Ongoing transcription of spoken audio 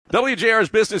WJR's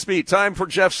Business Beat. Time for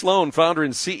Jeff Sloan, founder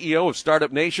and CEO of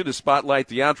Startup Nation, to spotlight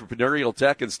the entrepreneurial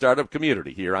tech and startup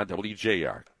community here on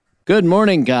WJR. Good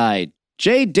morning, Guy.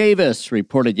 Jay Davis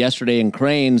reported yesterday in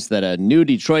Cranes that a new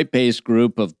Detroit-based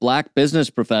group of black business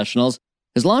professionals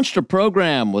has launched a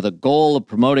program with a goal of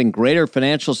promoting greater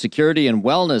financial security and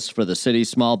wellness for the city's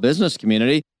small business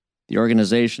community. The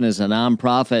organization is a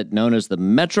nonprofit known as the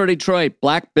Metro Detroit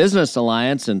Black Business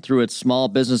Alliance, and through its small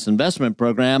business investment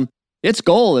program, its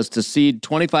goal is to seed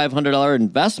 $2,500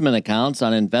 investment accounts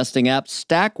on investing app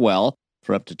StackWell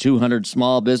for up to 200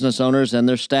 small business owners and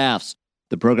their staffs.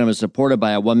 The program is supported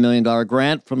by a $1 million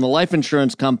grant from the life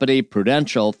insurance company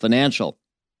Prudential Financial.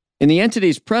 In the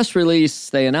entity's press release,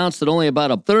 they announced that only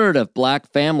about a third of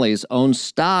black families own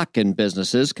stock in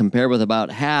businesses, compared with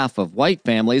about half of white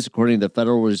families, according to the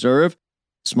Federal Reserve.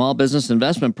 The Small Business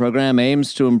Investment Program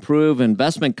aims to improve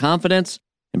investment confidence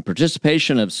and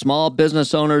participation of small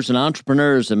business owners and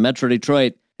entrepreneurs in Metro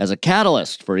Detroit as a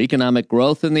catalyst for economic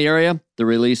growth in the area, the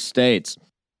release states.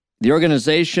 The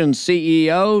organization's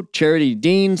CEO, Charity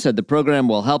Dean, said the program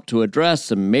will help to address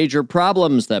some major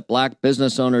problems that black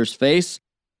business owners face,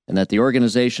 and that the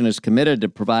organization is committed to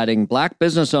providing black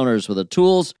business owners with the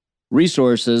tools,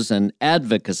 resources, and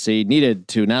advocacy needed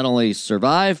to not only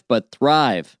survive, but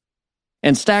thrive.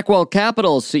 And StackWell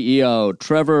Capital CEO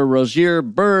Trevor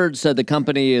Rozier-Bird said the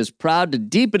company is proud to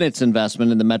deepen its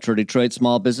investment in the Metro Detroit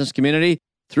small business community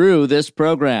through this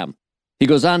program. He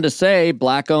goes on to say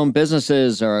black-owned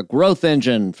businesses are a growth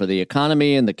engine for the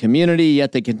economy and the community,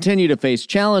 yet they continue to face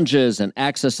challenges in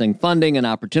accessing funding and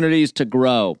opportunities to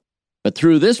grow. But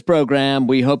through this program,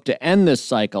 we hope to end this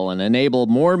cycle and enable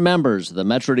more members of the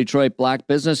Metro Detroit black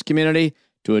business community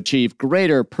to achieve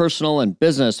greater personal and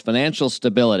business financial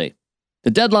stability. The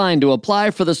deadline to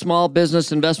apply for the Small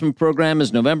Business Investment Program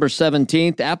is November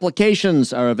 17th.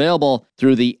 Applications are available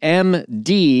through the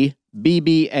MDBBA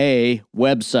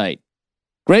website.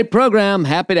 Great program.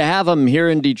 Happy to have them here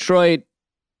in Detroit.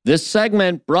 This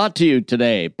segment brought to you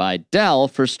today by Dell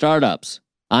for Startups.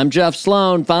 I'm Jeff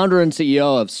Sloan, founder and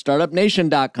CEO of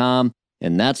StartupNation.com,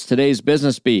 and that's today's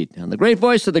Business Beat on the great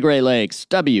voice of the Great Lakes,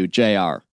 WJR.